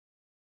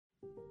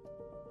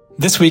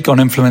This week on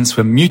Influence,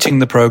 we're muting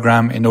the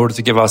program in order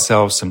to give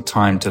ourselves some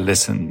time to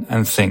listen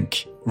and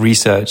think,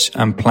 research,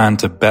 and plan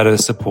to better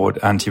support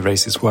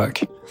anti-racist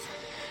work.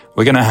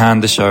 We're going to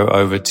hand the show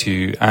over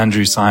to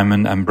Andrew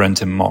Simon and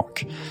Brenton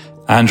Mock.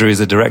 Andrew is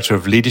the Director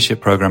of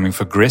Leadership Programming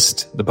for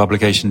GRIST, the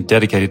publication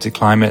dedicated to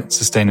climate,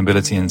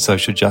 sustainability, and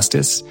social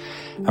justice.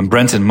 And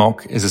Brenton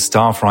Mock is a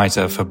staff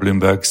writer for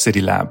Bloomberg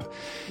City Lab.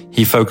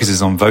 He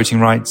focuses on voting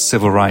rights,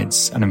 civil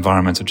rights, and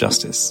environmental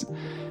justice.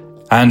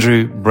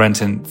 Andrew,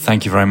 Brenton,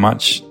 thank you very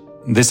much.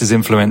 This is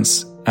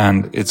Influence,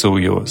 and it's all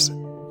yours.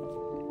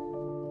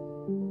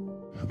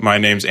 My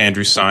name's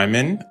Andrew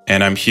Simon,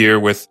 and I'm here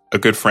with a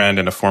good friend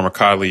and a former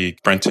colleague,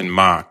 Brenton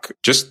Mock.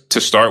 Just to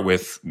start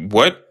with,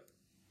 what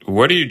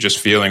are you just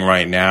feeling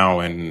right now,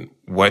 and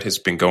what has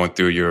been going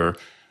through your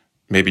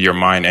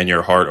mind and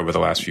your heart over the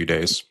last few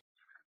days?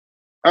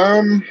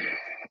 I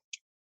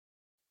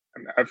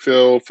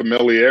feel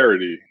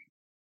familiarity.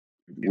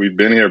 We've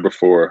been here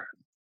before,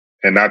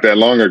 and not that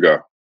long ago.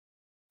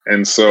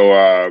 And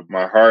so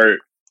my heart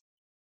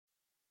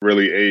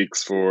really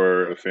aches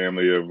for the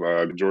family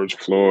of George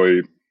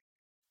Floyd.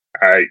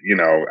 I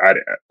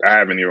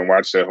haven't even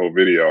watched that whole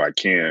video. I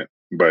can't.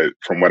 But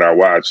from what I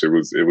watched, it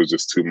was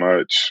just too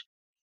much.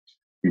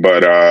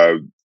 But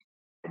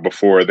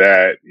before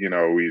that,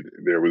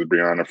 there was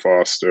Breonna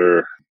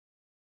Foster,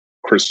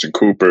 Christian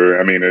Cooper.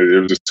 I mean,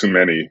 it was just too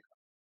many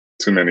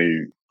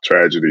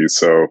tragedies.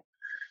 So,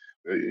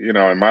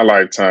 in my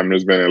lifetime,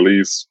 there's been at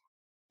least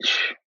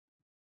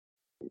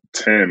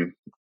 10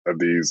 of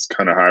these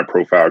kind of high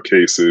profile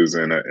cases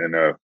and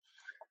a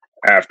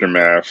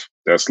aftermath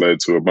that's led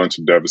to a bunch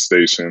of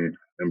devastation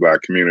in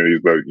Black communities.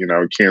 But, you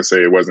can't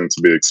say it wasn't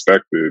to be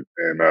expected.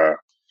 And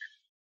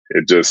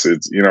it's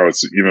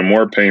even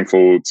more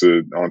painful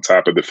on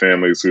top of the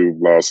families who've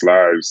lost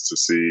lives, to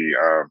see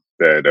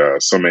that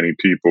so many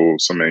people,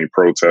 so many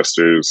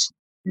protesters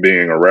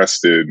being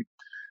arrested,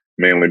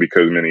 mainly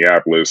because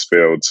Minneapolis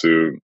failed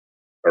to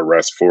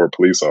arrest 4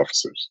 police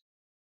officers.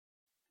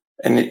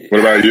 And what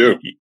about you?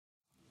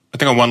 I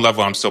think on one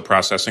level, I'm still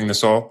processing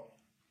this all.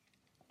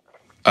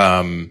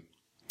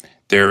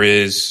 There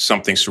is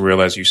something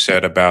surreal, as you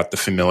said, about the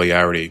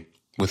familiarity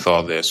with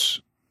all this.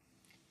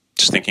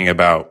 Just thinking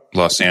about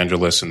Los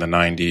Angeles in the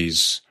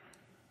 90s,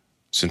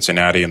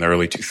 Cincinnati in the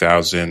early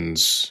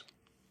 2000s,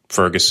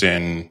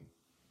 Ferguson,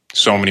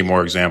 so many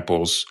more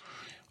examples.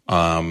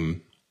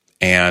 And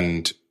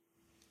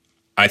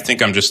I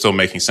think I'm just still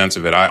making sense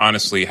of it. I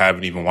honestly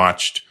haven't even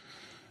watched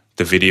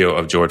the video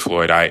of George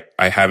Floyd. I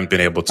haven't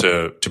been able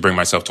to bring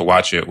myself to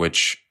watch it,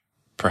 which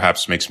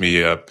perhaps makes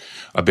me a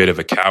bit of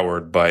a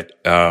coward. But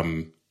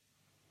I'm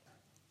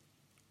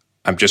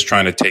just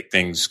trying to take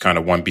things kind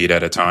of one beat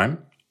at a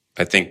time.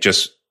 I think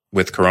just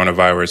with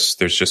coronavirus,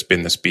 there's just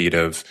been this beat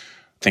of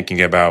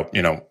thinking about,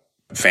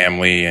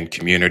 family and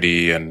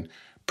community and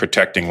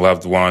protecting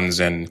loved ones.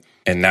 And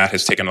that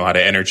has taken a lot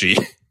of energy.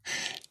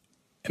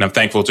 And I'm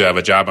thankful to have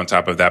a job on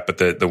top of that, but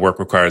the work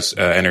requires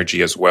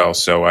energy as well.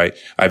 So I've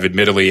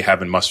admittedly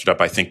haven't mustered up,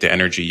 I think, the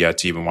energy yet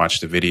to even watch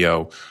the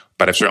video,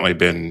 but I've certainly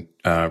been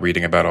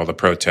reading about all the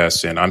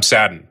protests, and I'm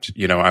saddened.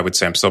 I would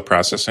say I'm still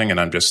processing, and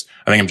I think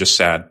I'm just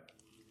sad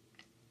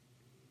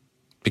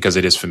because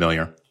it is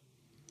familiar.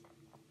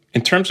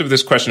 In terms of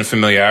this question of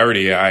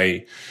familiarity,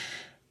 this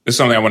is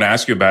something I want to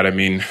ask you about. I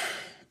mean,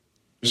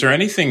 is there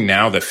anything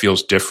now that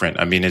feels different?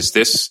 I mean, do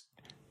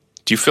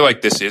you feel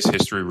like this is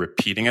history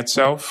repeating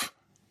itself?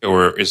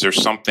 Or is there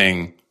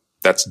something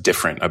that's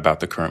different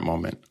about the current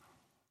moment?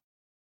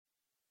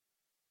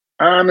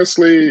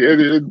 Honestly,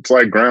 it's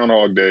like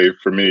Groundhog Day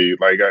for me.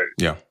 I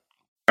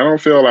don't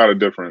feel a lot of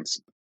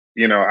difference.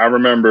 I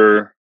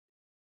remember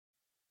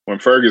when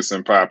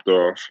Ferguson popped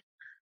off,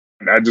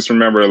 and I just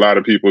remember a lot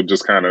of people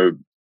just kind of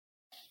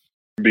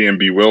being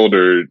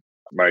bewildered,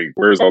 like,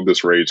 where's all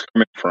this rage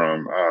coming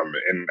from?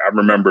 And I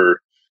remember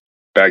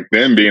back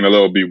then being a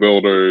little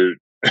bewildered,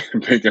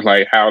 thinking,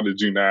 like, how did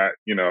you not,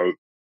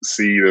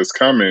 see this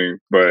coming?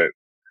 But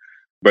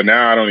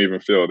now I don't even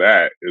feel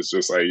that. It's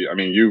just like, I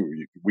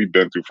mean, we've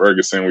been through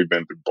Ferguson, we've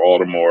been through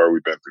Baltimore,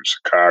 we've been through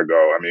Chicago.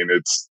 I mean,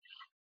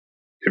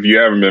 if you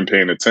haven't been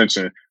paying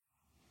attention.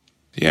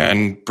 Yeah,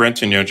 and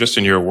Brenton, just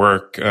in your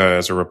work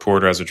as a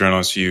reporter, as a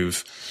journalist,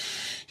 you've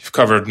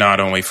covered not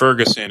only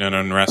Ferguson and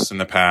unrest in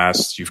the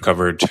past, you've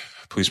covered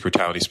police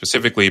brutality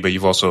specifically, but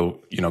you've also,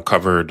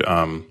 covered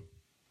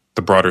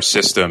the broader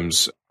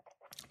systems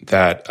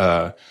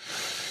that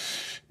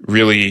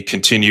really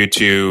continue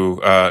to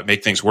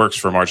make things worse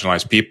for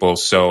marginalized people.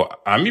 So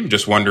I'm even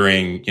just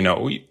wondering,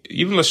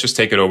 even let's just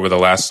take it over the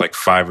last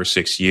 5 or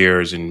 6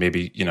 years, and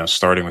maybe,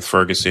 starting with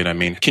Ferguson. I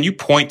mean, can you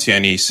point to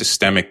any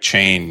systemic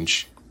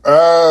change?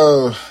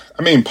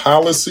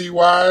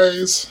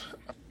 Policy-wise,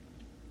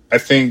 I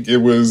think it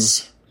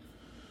was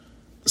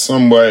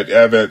somewhat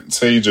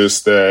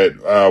advantageous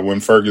that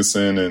when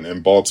Ferguson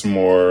and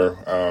Baltimore,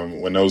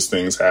 when those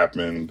things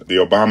happened, the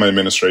Obama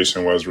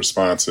administration was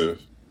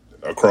responsive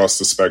across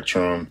the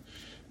spectrum.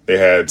 They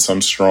had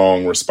some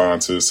strong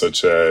responses,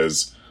 such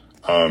as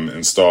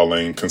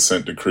installing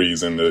consent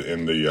decrees in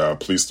the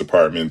police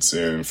departments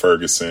in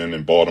Ferguson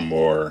and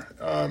Baltimore,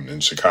 in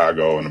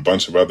Chicago, and a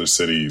bunch of other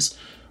cities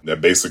that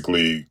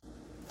basically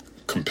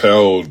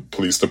compelled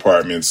police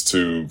departments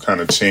to kind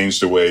of change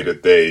the way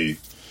that they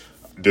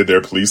did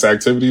their police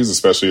activities,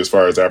 especially as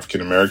far as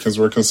African Americans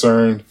were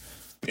concerned.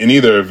 In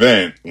either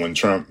event, when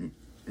Trump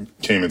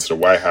came into the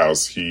White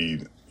House,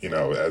 he,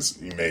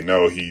 as you may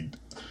know, he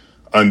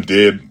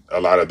undid a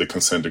lot of the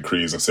consent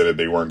decrees and said that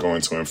they weren't going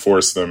to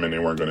enforce them and they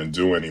weren't going to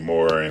do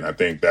anymore. And I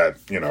think that,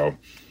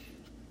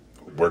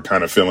 we're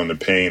kind of feeling the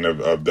pain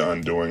of the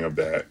undoing of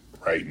that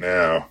right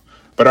now.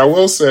 But I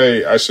will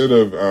say I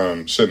shouldn't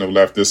have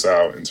left this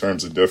out in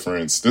terms of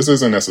difference. This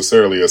isn't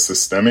necessarily a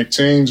systemic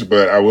change,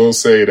 but I will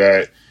say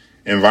that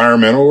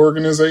environmental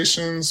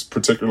organizations,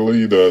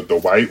 particularly the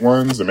white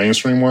ones, the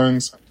mainstream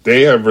ones,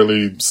 they have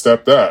really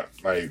stepped up,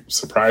 like,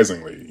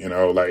 surprisingly.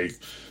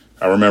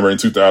 I remember in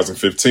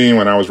 2015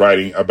 when I was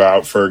writing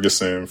about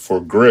Ferguson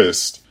for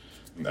Grist.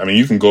 I mean,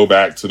 you can go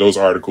back to those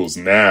articles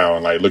now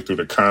and, like, look through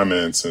the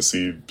comments and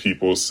see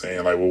people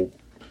saying, like, well,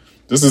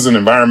 this is an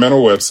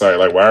environmental website.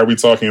 Like, why are we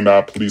talking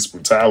about police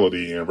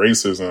brutality and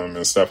racism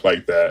and stuff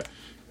like that?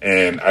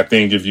 And I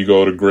think if you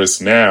go to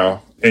Grist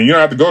now, and you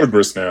don't have to go to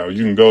Grist now,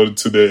 you can go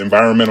to the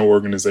environmental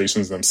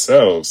organizations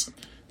themselves.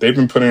 They've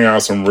been putting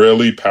out some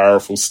really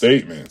powerful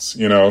statements.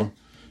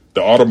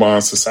 The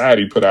Audubon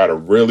Society put out a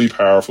really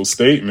powerful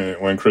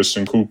statement when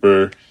Christian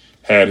Cooper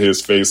had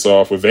his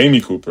face-off with Amy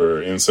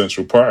Cooper in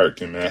Central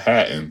Park in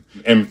Manhattan.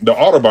 And the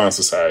Audubon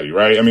Society,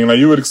 right? I mean, like,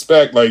 you would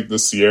expect, like, the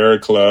Sierra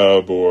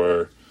Club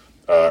or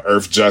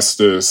Earth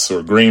Justice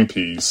or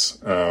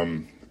Greenpeace,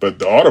 but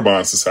the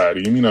Audubon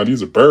Society,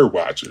 these are bird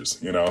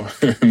watchers,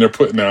 and they're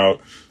putting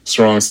out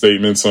strong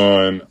statements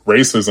on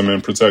racism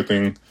and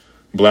protecting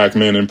Black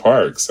men in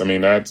parks. I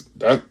mean, that's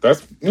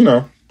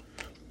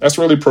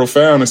really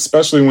profound,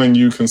 especially when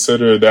you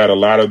consider that a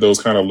lot of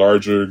those kind of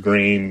larger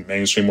green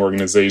mainstream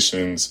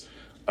organizations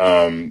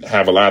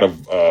have a lot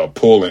of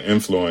pull and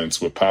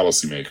influence with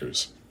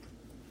policymakers.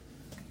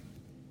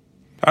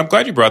 I'm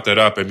glad you brought that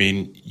up. I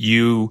mean,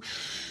 you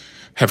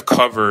have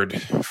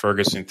covered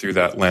Ferguson through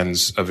that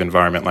lens of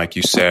environment, like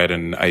you said,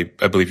 and I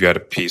believe you had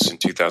a piece in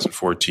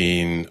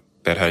 2014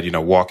 that had,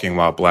 Walking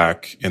While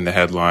Black in the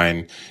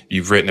headline.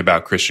 You've written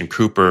about Christian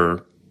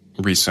Cooper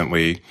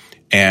recently.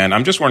 And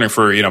I'm just wondering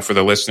for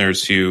the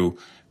listeners who,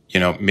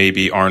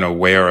 maybe aren't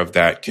aware of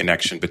that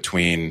connection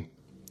between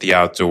the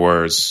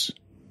outdoors,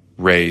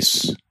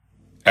 race,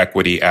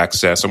 equity,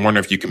 access. I'm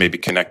wondering if you can maybe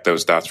connect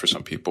those dots for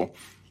some people.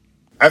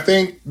 I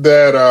think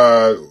that,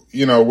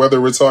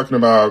 whether we're talking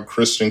about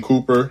Christian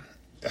Cooper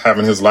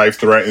having his life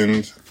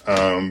threatened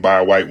by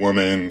a white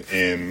woman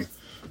in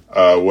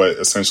what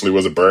essentially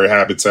was a bird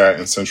habitat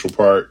in Central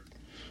Park,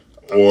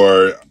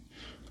 or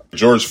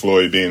George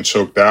Floyd being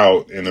choked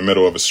out in the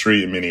middle of a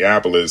street in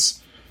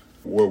Minneapolis,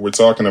 what we're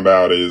talking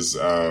about is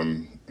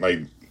like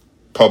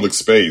public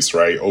space,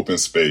 right? Open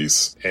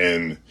space,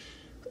 and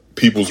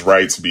people's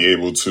right to be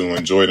able to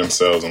enjoy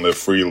themselves and live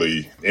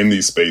freely in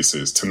these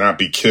spaces, to not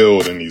be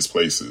killed in these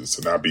places,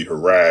 to not be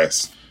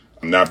harassed,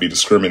 not be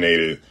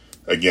discriminated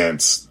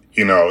against.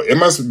 It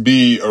must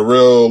be a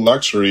real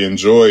luxury and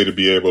joy to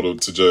be able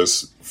to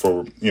just,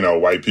 for,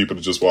 white people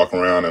to just walk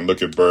around and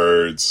look at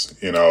birds,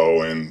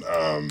 and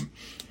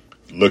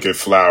look at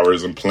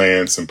flowers and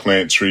plants and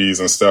plant trees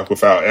and stuff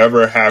without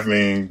ever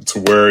having to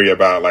worry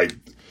about, like,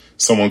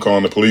 someone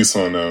calling the police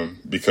on them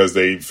because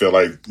they feel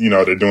like,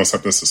 they're doing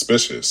something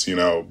suspicious,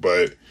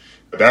 but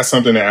that's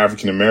something that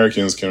African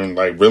Americans can,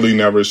 like, really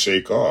never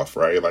shake off,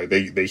 right? Like,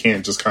 they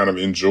can't just kind of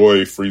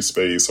enjoy free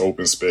space,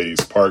 open space,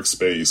 park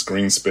space,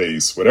 green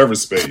space, whatever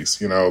space,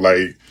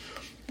 like,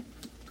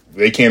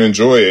 they can't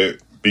enjoy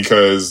it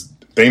because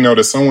they know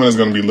that someone is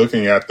going to be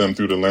looking at them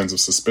through the lens of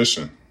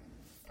suspicion.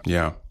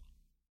 Yeah.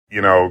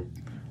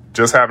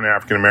 Just having an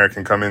African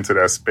American come into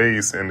that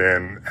space and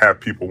then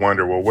have people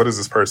wonder, well, what is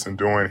this person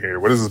doing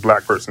here? What is this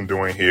Black person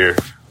doing here?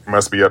 They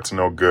must be up to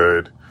no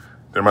good.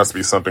 There must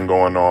be something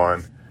going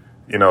on.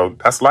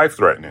 That's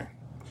life-threatening.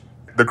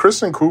 The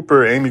Christian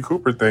Cooper, Amy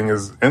Cooper thing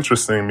is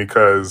interesting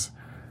because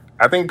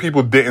I think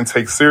people didn't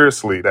take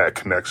seriously that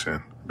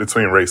connection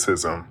between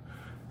racism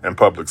and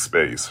public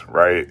space,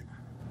 right?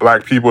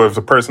 Black people, if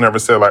a person ever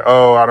said, like,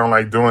 oh, I don't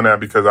like doing that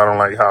because I don't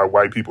like how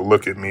white people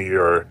look at me,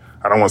 or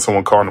I don't want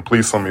someone calling the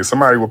police on me,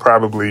 somebody would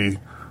probably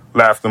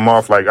laugh them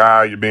off like,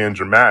 you're being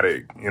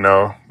dramatic,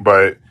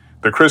 But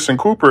the Christian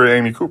Cooper,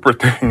 Amy Cooper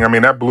thing, I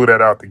mean, that blew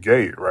that out the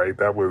gate, right?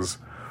 That was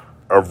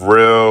a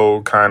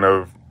real kind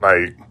of,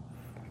 like,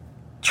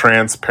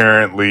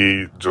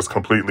 transparently, just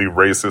completely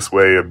racist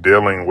way of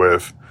dealing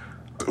with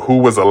who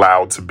was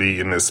allowed to be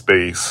in this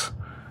space,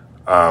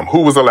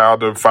 who was allowed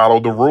to follow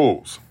the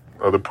rules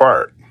of the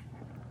park,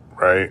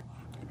 right?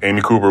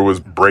 Amy Cooper was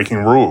breaking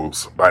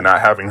rules by not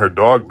having her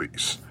dog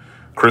leashed.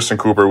 Christian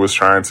Cooper was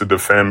trying to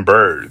defend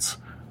birds,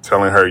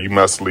 telling her you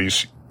must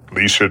leash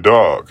your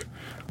dog.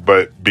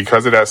 But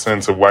because of that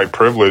sense of white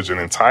privilege and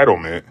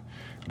entitlement,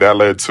 that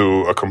led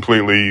to a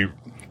completely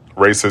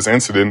racist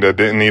incident that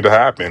didn't need to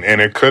happen. And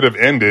it could have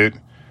ended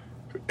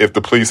if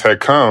the police had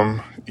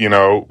come,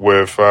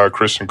 with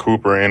Christian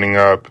Cooper ending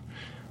up,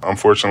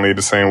 unfortunately,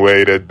 the same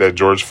way that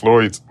George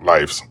Floyd's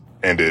life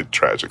ended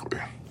tragically.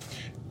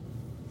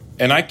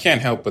 And I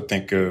can't help but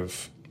think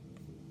of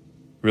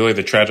really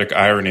the tragic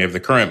irony of the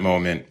current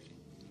moment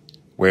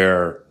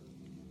where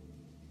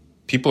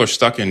people are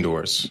stuck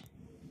indoors.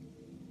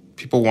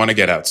 People want to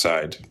get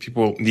outside.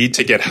 People need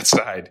to get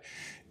outside,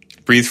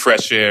 breathe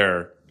fresh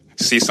air,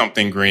 see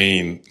something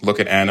green, look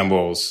at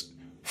animals,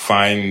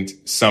 find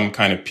some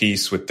kind of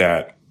peace with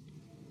that.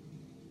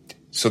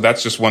 So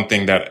that's just one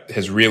thing that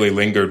has really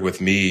lingered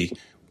with me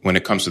when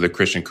it comes to the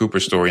Christian Cooper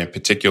story in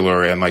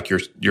particular. And like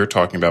you're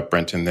talking about,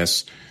 Brenton,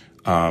 this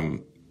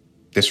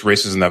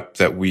racism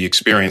that we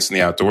experience in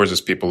the outdoors as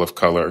people of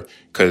color,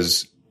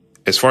 because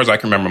as far as I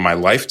can remember my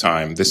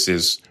lifetime, this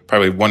is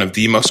probably one of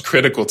the most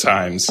critical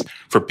times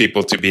for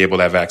people to be able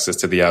to have access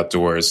to the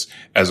outdoors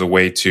as a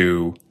way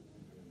to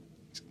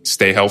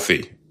stay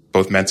healthy,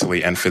 both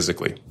mentally and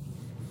physically.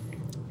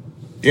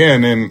 Yeah,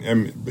 and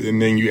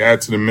then you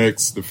add to the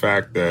mix the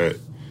fact that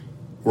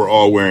we're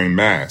all wearing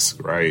masks,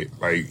 right?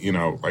 Like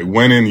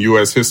when in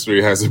U.S.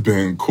 history has it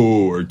been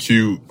cool or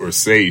cute or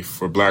safe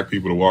for Black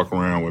people to walk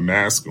around with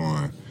masks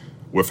on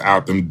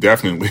without them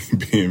definitely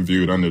being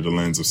viewed under the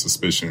lens of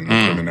suspicion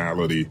and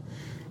criminality?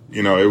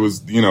 It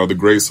was, the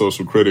great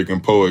social critic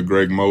and poet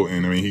Greg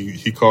Moten. I mean,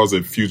 he calls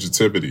it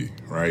fugitivity,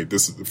 right?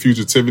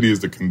 Fugitivity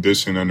is the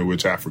condition under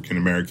which African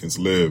Americans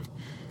live,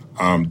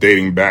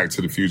 dating back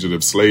to the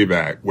Fugitive Slave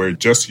Act, where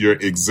just your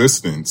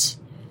existence,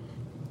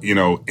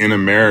 in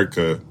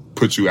America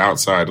put you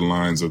outside the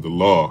lines of the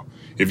law.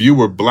 If you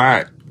were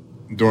Black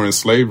during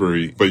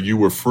slavery, but you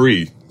were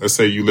free, let's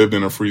say you lived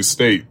in a free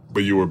state,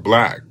 but you were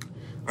Black,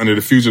 under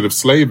the Fugitive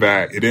Slave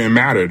Act, it didn't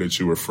matter that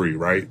you were free,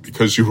 right?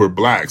 Because you were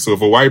Black. So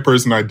if a white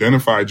person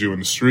identified you in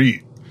the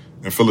street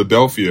in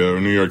Philadelphia or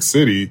New York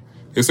City,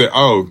 they said,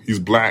 oh, he's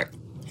Black.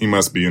 He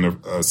must be an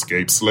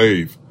escaped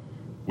slave.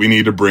 We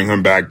need to bring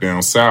him back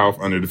down south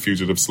under the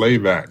Fugitive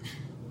Slave Act.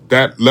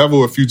 That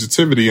level of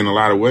fugitivity in a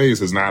lot of ways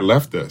has not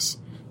left us.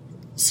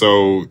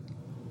 So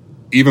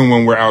even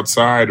when we're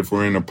outside, if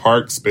we're in a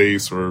park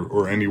space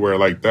or anywhere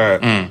like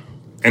that,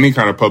 any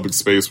kind of public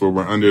space where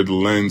we're under the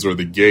lens or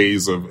the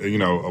gaze of,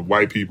 of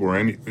white people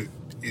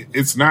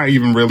it's not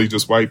even really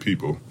just white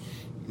people,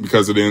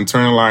 because of the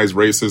internalized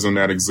racism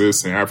that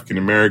exists in African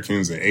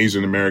Americans and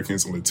Asian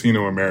Americans and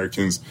Latino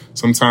Americans.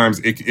 Sometimes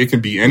it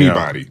can be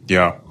anybody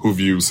who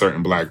views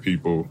certain Black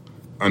people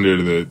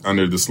under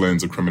this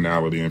lens of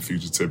criminality and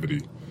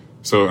fugitivity.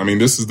 So, I mean,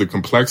 this is the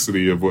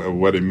complexity of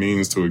what it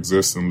means to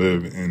exist and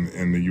live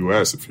in the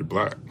U.S. if you're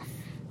Black.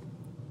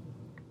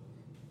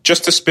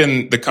 Just to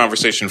spin the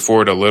conversation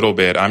forward a little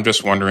bit, I'm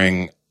just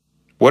wondering,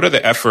 what are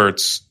the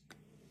efforts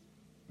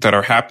that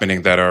are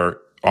happening that are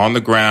on the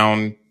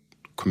ground,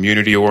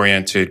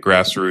 community-oriented,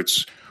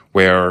 grassroots,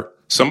 where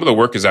some of the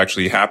work is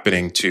actually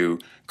happening to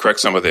correct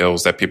some of the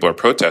ills that people are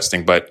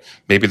protesting, but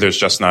maybe there's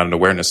just not an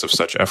awareness of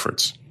such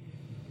efforts?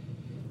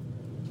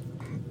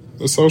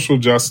 The social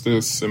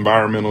justice,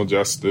 environmental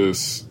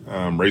justice,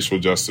 racial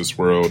justice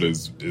world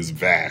is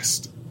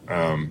vast.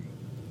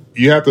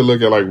 You have to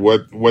look at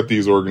what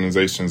these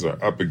organizations are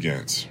up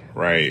against,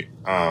 right?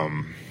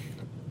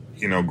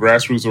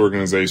 Grassroots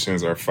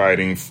organizations are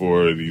fighting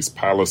for these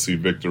policy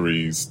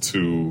victories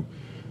to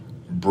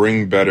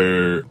bring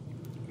better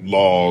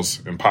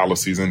laws and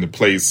policies into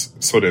place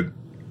so that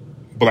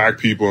Black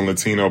people and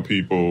Latino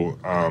people,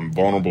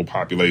 vulnerable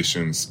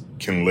populations,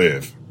 can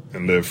live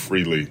and live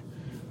freely.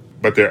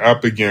 But they're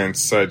up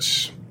against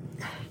such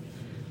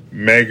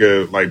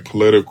mega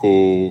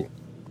political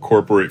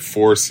corporate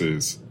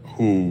forces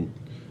who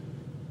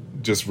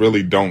just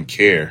really don't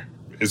care.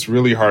 It's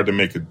really hard to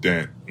make a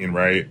dent,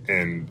 right?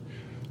 And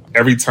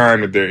every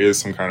time that there is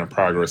some kind of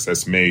progress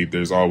that's made,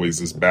 there's always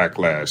this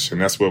backlash, and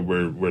that's what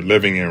we're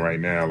living in right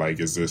now.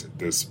 Is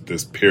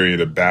this period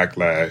of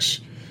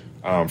backlash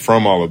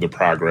from all of the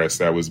progress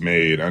that was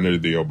made under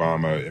the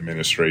Obama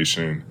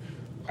administration.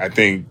 I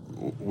think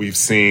we've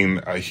seen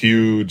a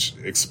huge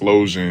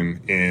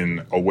explosion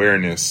in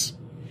awareness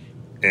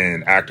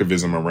and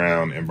activism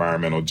around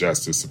environmental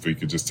justice, if we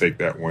could just take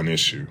that one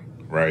issue,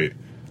 right?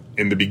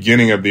 In the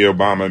beginning of the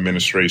Obama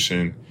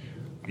administration,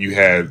 you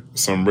had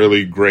some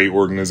really great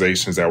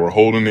organizations that were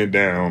holding it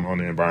down on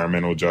the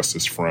environmental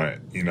justice front.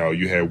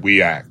 You had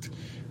We Act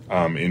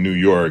in New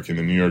York, in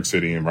the New York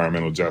City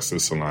Environmental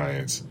Justice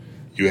Alliance.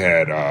 You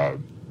had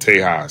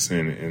Tejas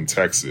in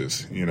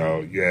Texas. You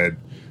had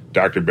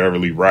Dr.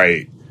 Beverly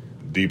Wright,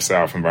 Deep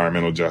South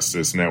Environmental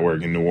Justice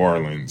Network in New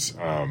Orleans.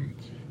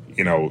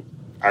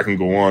 I can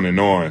go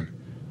on.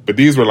 But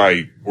these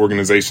were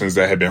organizations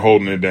that had been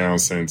holding it down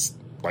since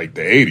the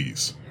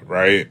 80s,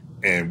 right?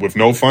 And with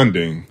no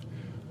funding,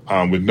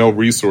 with no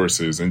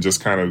resources, and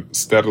just kind of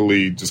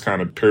steadily just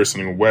kind of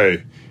piercing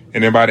away.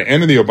 And then by the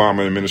end of the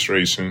Obama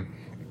administration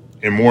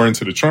and more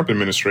into the Trump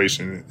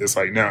administration, it's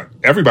now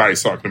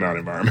everybody's talking about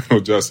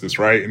environmental justice,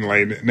 right?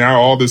 And now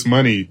all this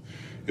money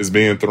is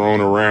being thrown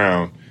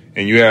around,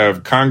 and you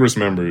have Congress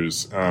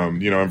members,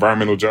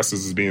 environmental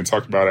justice is being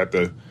talked about at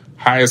the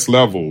highest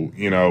level,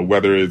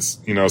 whether it's,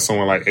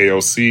 someone like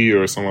AOC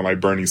or someone like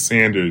Bernie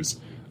Sanders,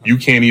 you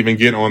can't even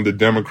get on the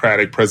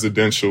Democratic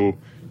presidential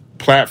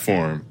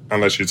platform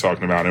unless you're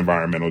talking about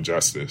environmental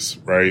justice,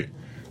 right?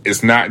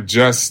 It's not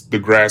just the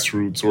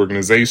grassroots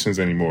organizations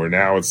anymore.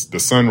 Now it's the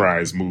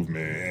Sunrise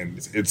Movement,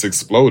 and it's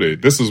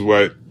exploded. This is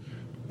what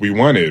we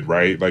wanted,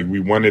 right? Like, we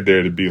wanted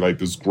there to be like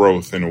this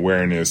growth and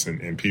awareness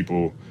and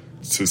people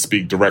to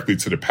speak directly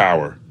to the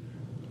power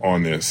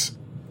on this.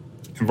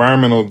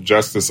 Environmental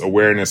justice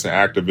awareness and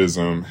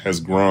activism has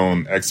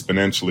grown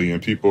exponentially,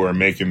 and people are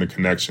making the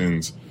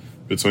connections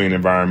between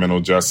environmental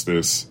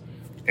justice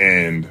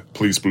and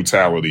police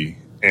brutality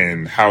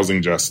and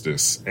housing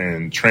justice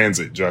and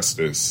transit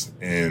justice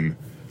and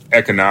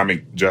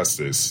economic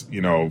justice,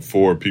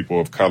 for people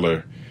of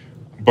color.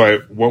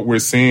 But what we're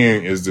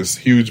seeing is this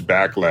huge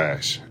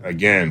backlash,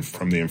 again,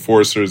 from the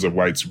enforcers of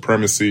white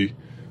supremacy,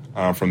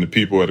 from the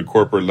people at the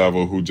corporate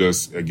level who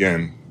just,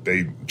 again,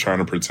 they trying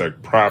to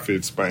protect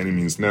profits by any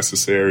means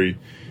necessary.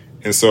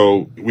 And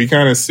so we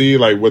kind of see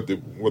like what the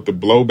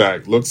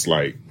blowback looks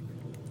like.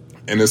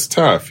 And it's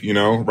tough,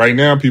 Right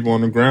now, people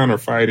on the ground are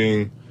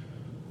fighting,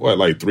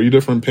 like 3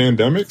 different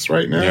pandemics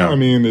right now? Yeah. I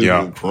mean,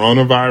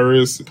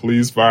 coronavirus,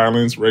 police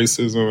violence,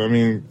 racism. I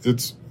mean,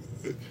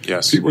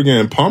 people are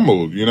getting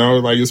pummeled,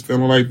 Like, it's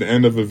feeling like the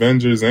end of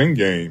Avengers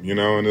Endgame,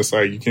 And it's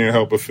like, you can't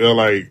help but feel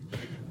like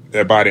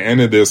that by the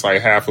end of this,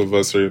 like, half of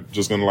us are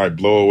just going to, like,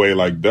 blow away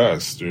like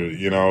dust, or,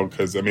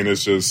 because, I mean,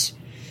 it's just,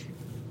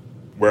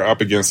 we're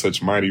up against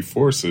such mighty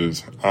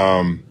forces.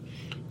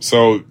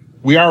 So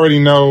we already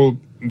know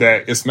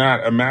that it's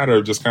not a matter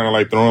of just kind of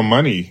like throwing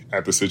money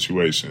at the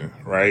situation,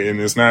 right?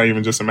 And it's not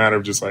even just a matter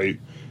of just like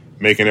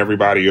making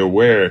everybody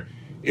aware.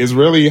 It's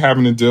really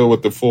having to deal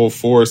with the full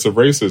force of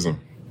racism,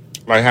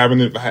 like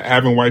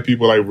having white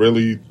people like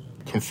really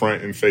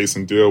confront and face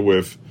and deal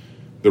with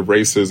the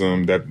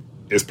racism that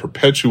is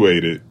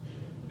perpetuated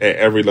at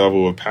every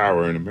level of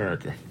power in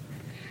America.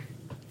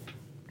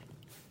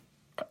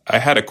 I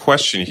had a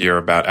question here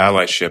about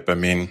allyship. I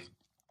mean,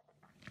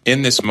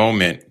 in this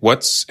moment,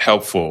 what's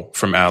helpful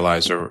from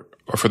allies or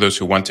for those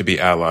who want to be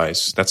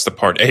allies? That's the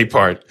part A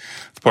part.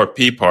 The part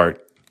B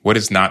part, what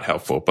is not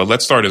helpful? But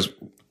let's start as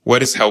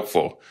what is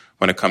helpful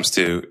when it comes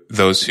to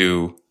those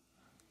who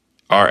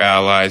are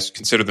allies,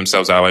 consider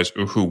themselves allies,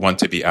 or who want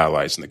to be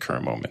allies in the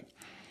current moment?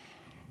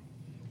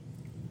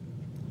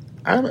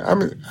 I'm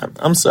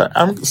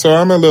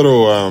a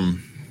little,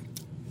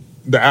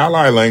 the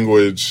ally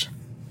language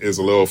is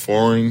a little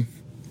foreign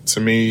to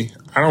me.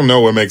 I don't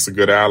know what makes a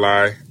good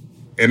ally.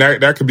 And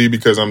that could be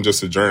because I'm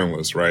just a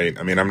journalist, right?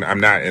 I mean, I'm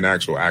not an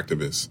actual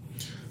activist.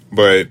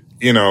 But,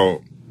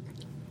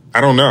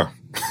 I don't know.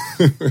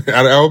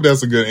 I hope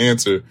that's a good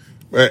answer.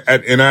 But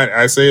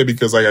I say it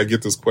because, like, I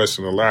get this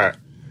question a lot.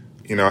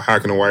 How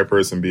can a white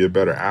person be a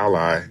better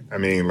ally? I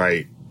mean,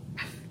 like,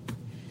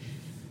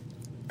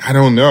 I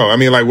don't know. I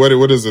mean, like,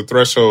 what is the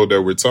threshold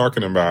that we're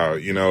talking about?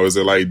 Is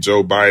it like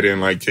Joe Biden,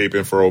 like,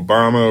 caping for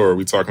Obama? Or are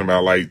we talking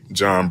about, like,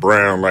 John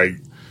Brown, like,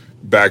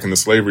 back in the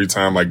slavery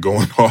time, like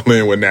going all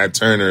in with Nat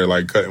Turner,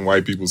 like cutting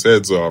white people's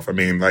heads off? I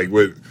mean, like,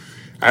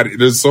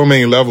 there's so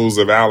many levels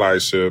of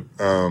allyship,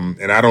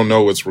 and I don't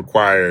know what's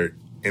required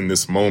in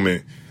this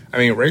moment. I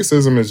mean,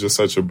 racism is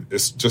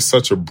just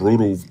such a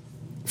brutal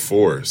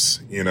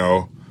force.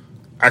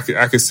 I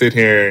could sit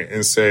here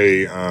and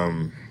say,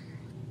 I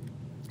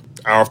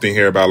often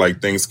hear about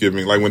like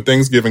Thanksgiving, like when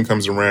Thanksgiving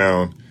comes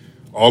around.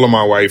 All of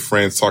my white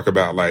friends talk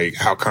about like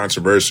how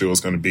controversial it's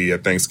going to be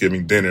at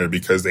Thanksgiving dinner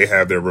because they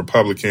have their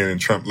Republican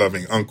and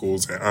Trump-loving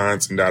uncles and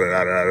aunts and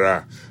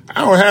da-da-da-da-da.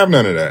 I don't have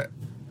none of that.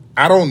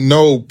 I don't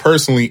know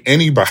personally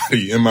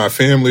anybody in my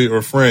family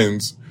or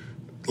friends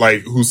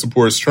like who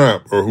supports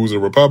Trump or who's a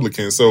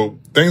Republican. So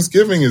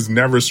Thanksgiving is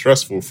never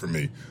stressful for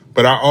me.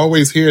 But I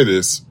always hear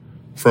this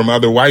from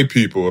other white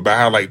people about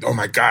how like, oh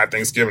my God,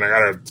 Thanksgiving, I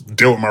got to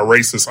deal with my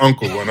racist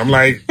uncle. And I'm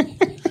like,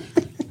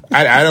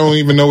 I don't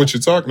even know what you're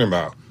talking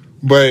about.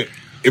 But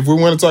if we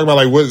want to talk about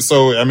like what,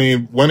 so I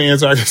mean, one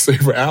answer I can say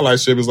for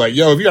allyship is like,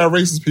 yo, if you got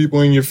racist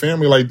people in your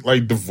family,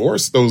 like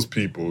divorce those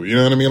people. You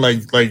know what I mean?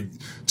 Like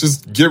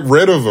just get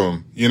rid of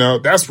them.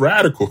 That's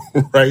radical,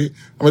 right?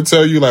 I'm gonna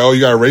tell you like, oh,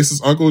 you got a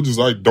racist uncle, just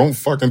like don't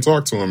fucking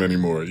talk to him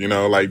anymore.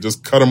 Like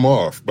just cut him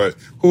off. But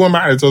who am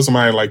I to tell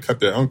somebody like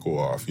cut their uncle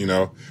off?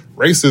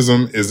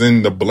 Racism is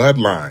in the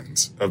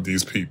bloodlines of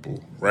these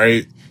people,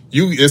 right?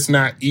 It's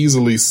not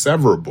easily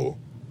severable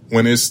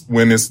when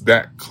it's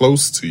that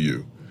close to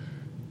you.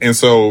 And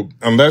so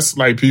unless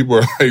like people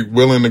are like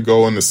willing to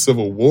go into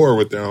civil war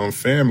with their own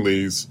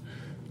families,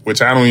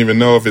 which I don't even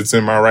know if it's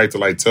in my right to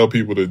like tell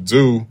people to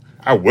do,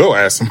 I will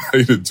ask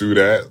somebody to do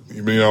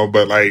that,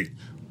 but like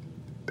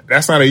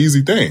that's not an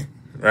easy thing,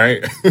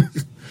 right?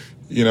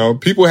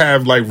 People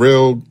have like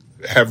real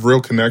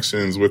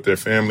connections with their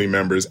family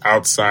members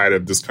outside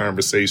of this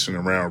conversation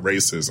around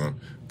racism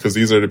because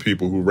these are the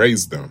people who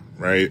raised them,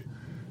 right?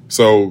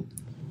 So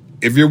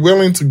if you're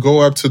willing to go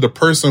up to the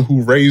person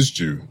who raised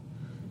you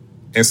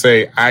and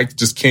say, I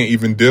just can't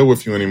even deal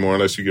with you anymore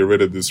unless you get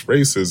rid of this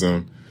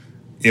racism,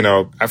 you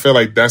know, I feel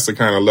like that's the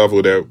kind of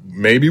level that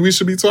maybe we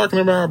should be talking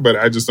about, but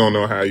I just don't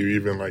know how you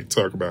even like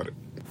talk about it.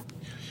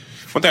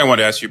 One thing I want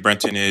to ask you,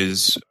 Brenton,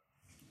 is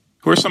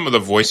who are some of the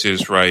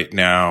voices right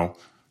now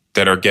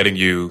that are getting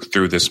you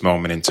through this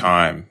moment in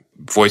time?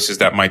 Voices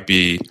that might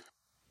be,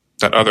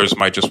 that others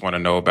might just want to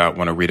know about,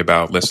 want to read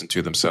about, listen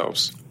to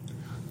themselves.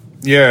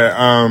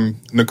 Yeah,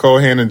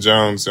 Nikole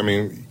Hannah-Jones. I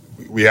mean,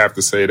 we have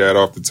to say that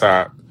off the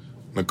top.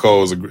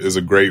 Nikole is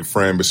a great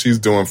friend, but she's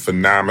doing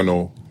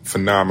phenomenal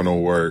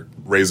work,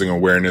 raising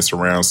awareness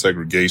around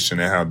segregation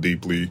and how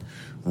deeply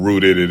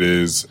rooted it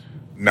is,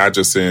 not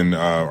just in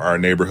our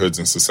neighborhoods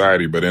and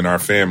society, but in our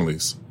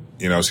families.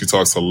 You know, she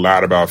talks a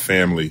lot about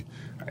family.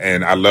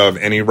 And I love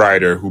any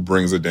writer who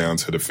brings it down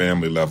to the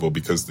family level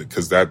because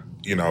that,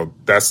 you know,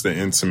 that's the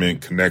intimate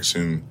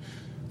connection.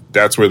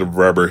 That's where the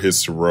rubber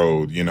hits the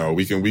road. You know,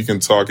 we can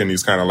talk in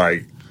these kind of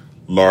like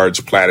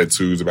large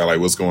platitudes about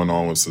like what's going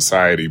on with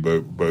society,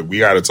 but we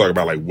got to talk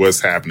about like what's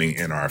happening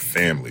in our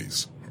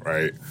families,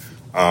 right?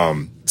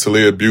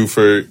 Talia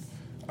Buford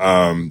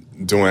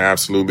doing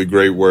absolutely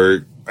great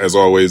work as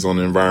always on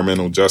the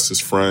environmental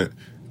justice front.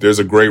 There's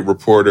a great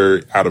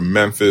reporter out of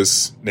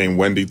Memphis named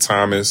Wendy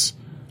Thomas,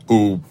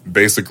 who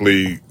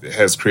basically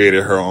has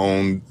created her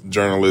own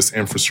journalist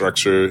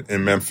infrastructure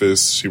in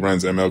Memphis. She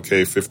runs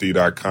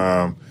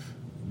MLK50.com,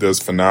 does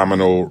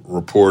phenomenal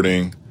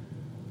reporting.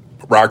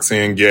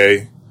 Roxane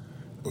Gay,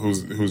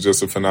 who's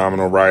just a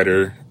phenomenal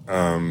writer,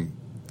 and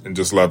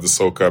just love to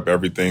soak up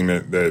everything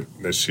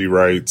that she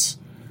writes.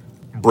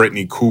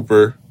 Brittany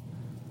Cooper.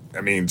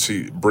 I mean,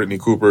 Brittany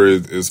Cooper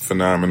is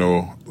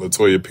phenomenal.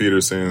 LaToya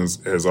Peterson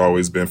has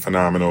always been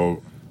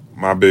phenomenal.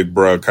 My big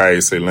bro,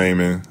 Kayese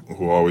Lehman,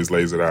 who always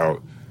lays it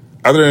out.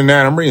 Other than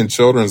that, I'm reading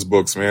children's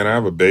books, man. I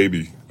have a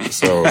baby.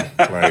 So,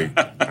 like,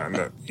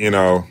 you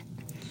know,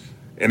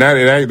 and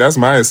that's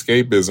my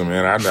escapism,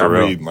 man. I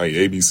read, like,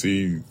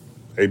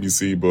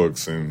 ABC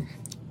books and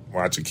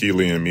watch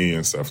Akilah and Me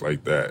and stuff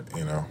like that,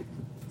 you know.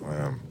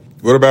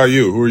 What about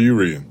you? Who are you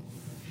reading?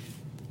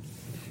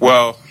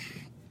 Well,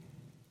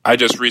 I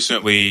just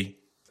recently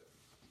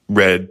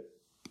read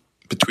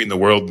Between the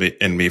World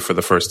and Me for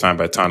the first time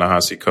by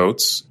Ta-Nehisi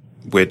Coates,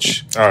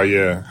 which... Oh,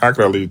 yeah. How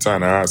could I leave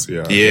Ta-Nehisi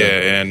out?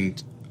 Yeah,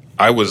 and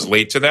I was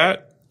late to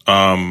that.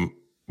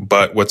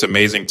 But what's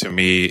amazing to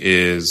me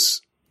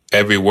is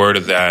every word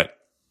of that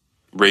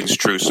rings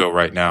true so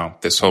right now.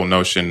 This whole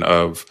notion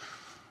of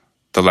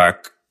the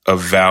lack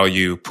of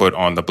value put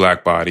on the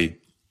Black body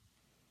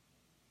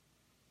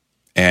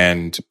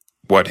and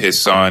what his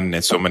son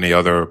and so many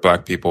other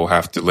Black people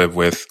have to live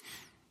with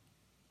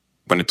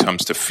when it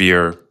comes to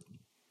fear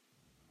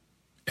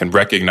and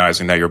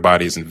recognizing that your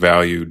body isn't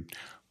valued.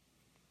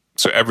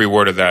 So every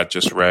word of that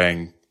just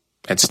rang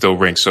and still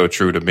rings so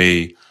true to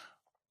me.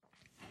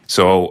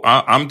 So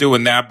I'm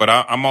doing that, but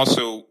I'm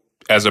also,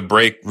 as a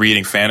break,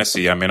 reading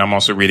fantasy. I mean, I'm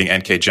also reading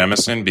N.K.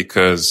 Jemisin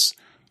because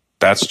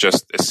that's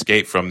just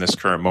escape from this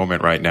current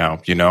moment right now,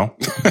 you know?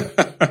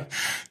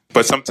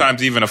 But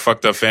sometimes even a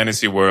fucked up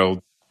fantasy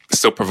world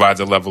still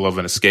provides a level of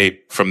an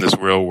escape from this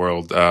real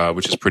world,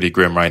 which is pretty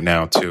grim right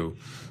now, too.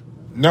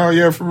 No,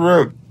 yeah, for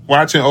real.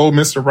 Watching old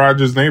Mr.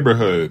 Rogers'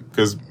 Neighborhood,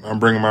 because I'm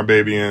bringing my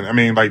baby in. I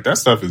mean, like, that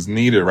stuff is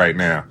needed right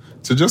now.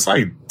 To just,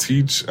 like,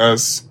 teach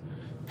us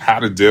how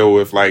to deal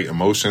with, like,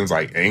 emotions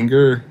like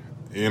anger,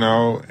 you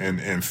know,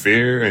 and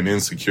fear and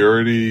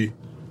insecurity.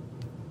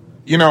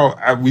 You know,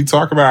 we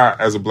talk about,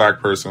 as a Black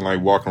person,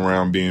 like, walking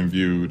around being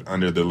viewed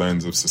under the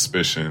lens of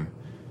suspicion.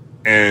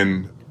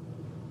 And,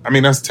 I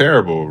mean, that's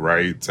terrible,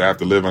 right, to have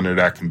to live under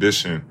that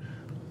condition.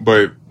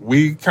 But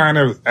we kind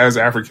of, as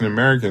African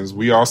Americans,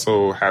 we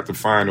also have to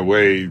find a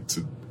way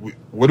to,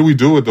 what do we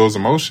do with those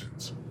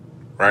emotions,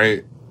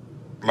 right?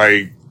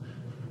 Like,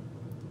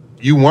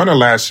 you want to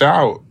lash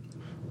out,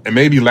 and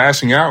maybe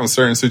lashing out in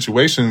certain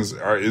situations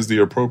is the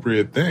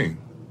appropriate thing.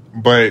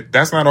 But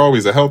that's not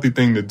always a healthy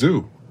thing to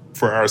do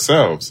for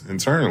ourselves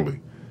internally.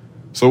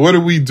 So what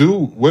do we do?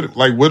 What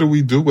do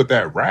we do with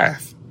that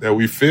wrath that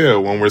we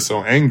feel when we're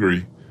so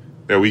angry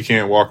that we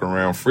can't walk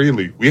around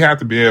freely? We have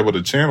to be able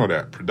to channel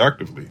that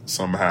productively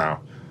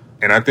somehow.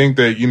 And I think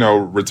that, you know,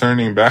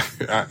 returning back,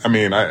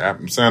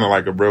 I'm sounding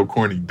like a real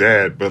corny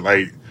dad, but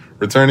like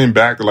returning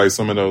back to like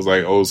some of those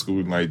like old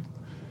school, like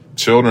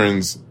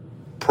children's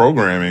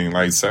programming,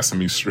 like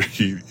Sesame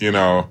Street, you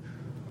know,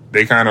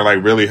 they kind of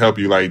like really help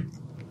you like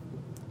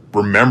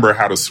remember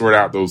how to sort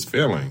out those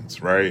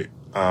feelings, right?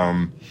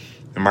 And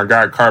my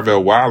guy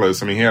Carvel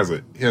Wallace, I mean, he has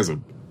a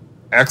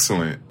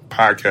excellent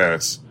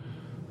podcast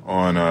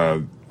on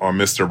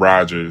Mr.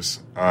 Rogers,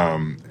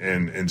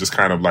 and just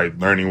kind of like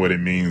learning what it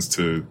means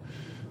to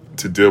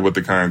deal with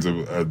the kinds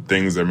of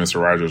things that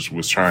Mr. Rogers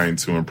was trying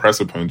to impress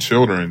upon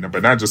children,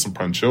 but not just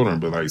upon children,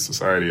 but like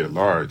society at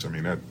large. I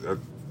mean, that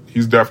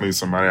he's definitely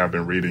somebody I've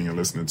been reading and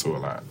listening to a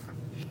lot.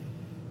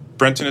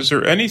 Brenton, is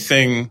there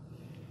anything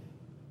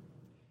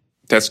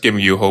that's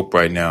giving you hope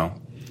right now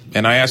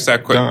And I asked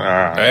that question.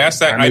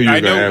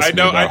 I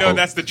know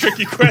that's the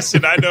tricky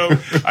question. I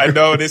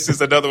know this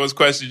is another one's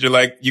question.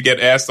 You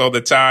get asked all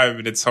the time,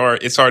 and it's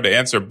hard to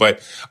answer.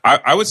 But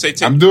I would say,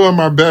 I'm doing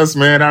my best,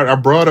 man. I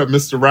brought up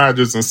Mr.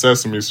 Rogers and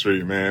Sesame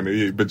Street,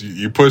 man. But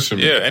you pushing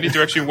me. Yeah. Any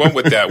direction you want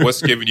with that?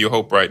 What's giving you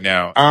hope right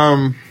now?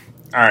 All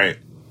right.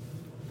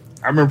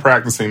 I've been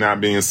practicing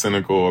not being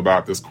cynical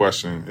about this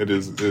question.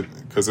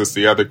 Because it's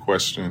the other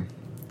question.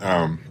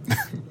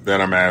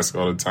 That I'm asked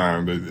all the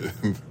time.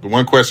 The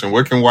one question,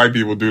 what can white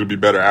people do to be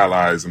better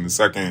allies? And the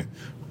second,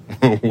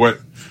 what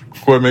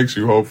makes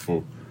you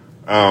hopeful?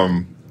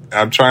 I'm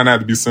trying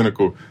not to be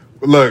cynical.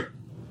 But look,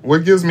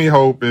 what gives me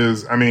hope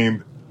is,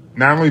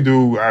 not only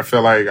do I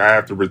feel like I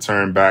have to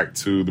return back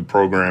to the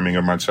programming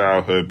of my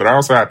childhood, but I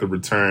also have to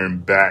return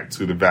back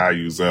to the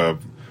values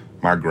of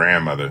my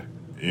grandmother.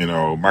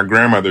 My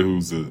grandmother,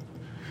 who's a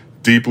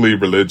deeply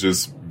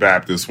religious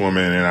Baptist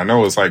woman, and I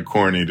know it's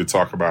corny to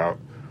talk about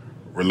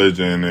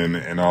religion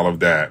and all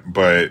of that.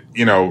 But,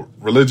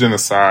 religion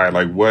aside,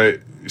 what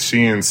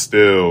she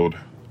instilled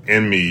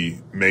in me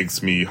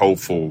makes me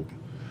hopeful.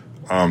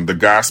 The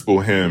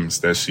gospel hymns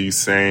that she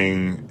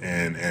sang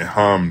and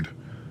hummed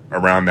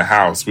around the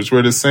house, which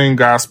were the same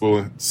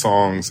gospel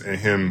songs and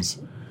hymns,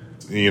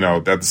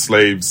 that the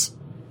slaves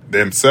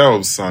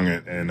themselves sung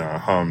it and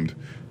hummed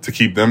to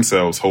keep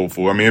themselves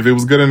hopeful. If it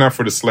was good enough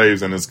for the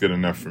slaves, then it's good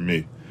enough for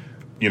me.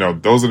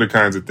 Those are the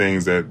kinds of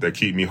things that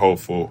keep me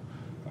hopeful.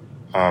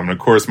 Of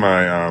course,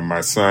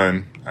 my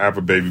son, I have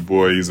a baby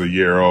boy, he's a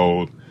year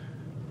old,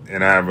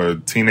 and I have a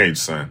teenage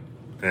son.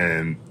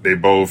 And they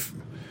both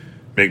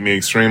make me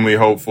extremely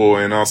hopeful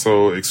and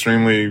also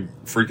extremely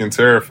freaking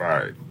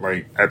terrified,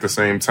 at the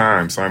same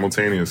time,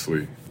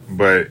 simultaneously.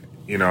 But,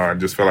 I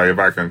just feel like if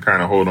I can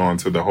kind of hold on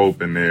to the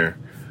hope in there,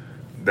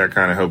 that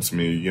kind of helps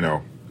me,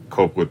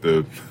 cope with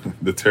the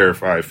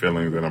terrified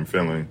feelings that I'm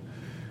feeling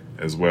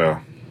as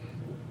well.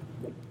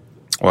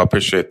 Well, I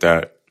appreciate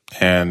that.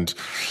 And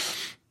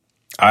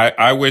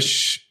I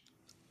wish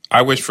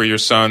for your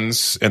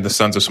sons and the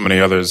sons of so many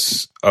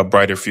others a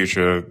brighter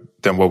future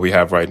than what we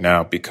have right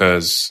now,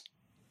 because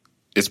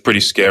it's pretty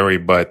scary.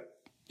 But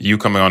you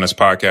coming on this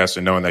podcast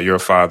and knowing that you're a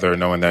father,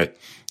 knowing that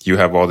you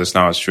have all this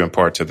knowledge to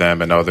impart to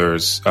them and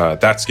others,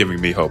 that's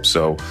giving me hope.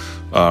 So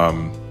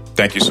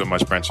thank you so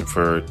much, Brenton,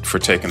 for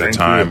taking the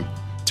time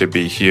to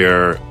be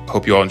here.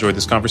 Hope you all enjoyed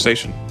this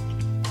conversation.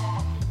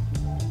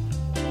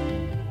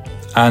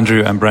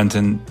 Andrew and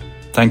Brenton,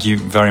 thank you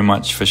very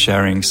much for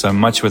sharing so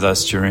much with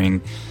us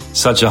during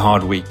such a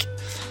hard week.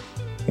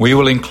 We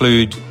will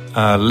include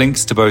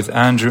links to both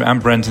Andrew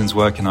and Brenton's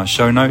work in our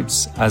show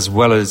notes, as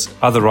well as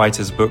other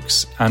writers'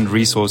 books and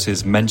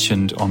resources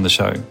mentioned on the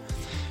show.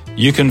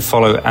 You can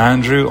follow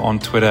Andrew on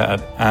Twitter at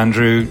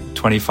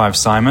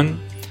Andrew25Simon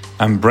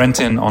and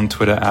Brenton on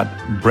Twitter at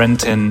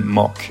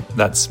BrentonMock.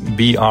 That's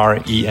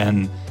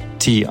BrentinMock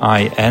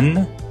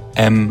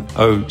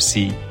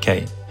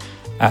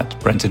at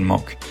Brenton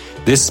Mock.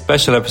 This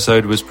special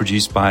episode was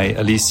produced by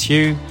Elise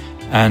Hugh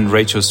and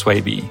Rachel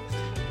Swaby.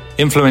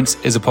 Influence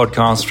is a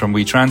podcast from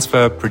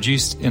WeTransfer,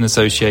 produced in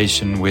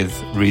association with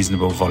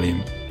Reasonable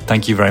Volume.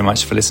 Thank you very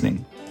much for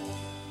listening.